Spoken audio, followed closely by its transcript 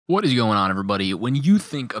What is going on, everybody? When you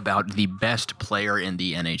think about the best player in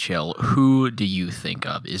the NHL, who do you think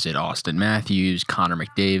of? Is it Austin Matthews, Connor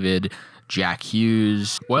McDavid, Jack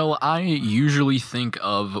Hughes? Well, I usually think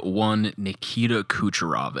of one Nikita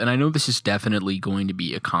Kucherov, and I know this is definitely going to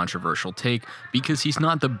be a controversial take because he's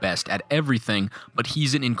not the best at everything, but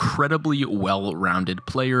he's an incredibly well-rounded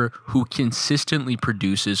player who consistently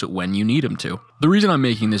produces when you need him to. The reason I'm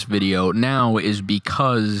making this video now is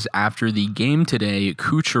because after the game today,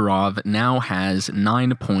 Kucherov now has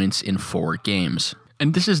 9 points in 4 games.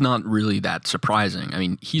 And this is not really that surprising. I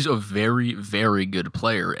mean, he's a very, very good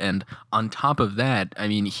player. And on top of that, I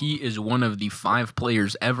mean, he is one of the 5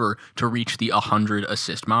 players ever to reach the 100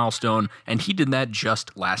 assist milestone. And he did that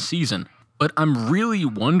just last season. But I'm really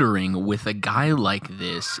wondering, with a guy like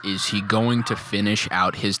this, is he going to finish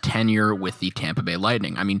out his tenure with the Tampa Bay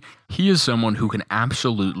Lightning? I mean, he is someone who can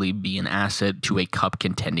absolutely be an asset to a cup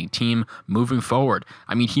contending team moving forward.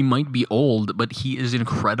 I mean, he might be old, but he is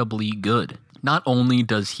incredibly good. Not only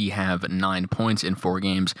does he have 9 points in 4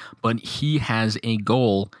 games, but he has a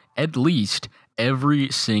goal at least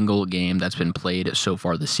every single game that's been played so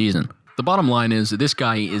far this season. The bottom line is this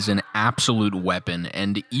guy is an absolute weapon,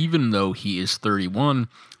 and even though he is 31,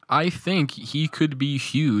 I think he could be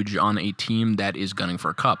huge on a team that is gunning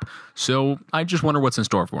for a cup. So I just wonder what's in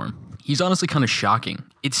store for him. He's honestly kind of shocking.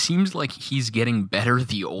 It seems like he's getting better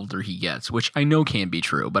the older he gets, which I know can't be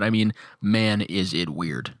true, but I mean, man, is it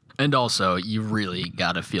weird. And also, you really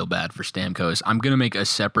gotta feel bad for Stamkos. I'm gonna make a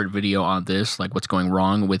separate video on this, like what's going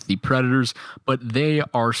wrong with the Predators, but they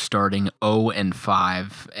are starting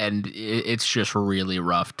 0-5, and it's just really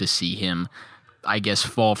rough to see him, I guess,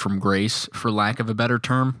 fall from grace, for lack of a better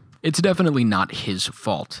term. It's definitely not his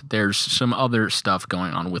fault. There's some other stuff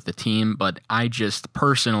going on with the team, but I just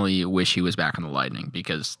personally wish he was back on the Lightning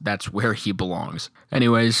because that's where he belongs.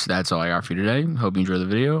 Anyways, that's all I got for you today. Hope you enjoyed the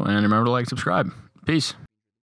video, and remember to like, subscribe. Peace.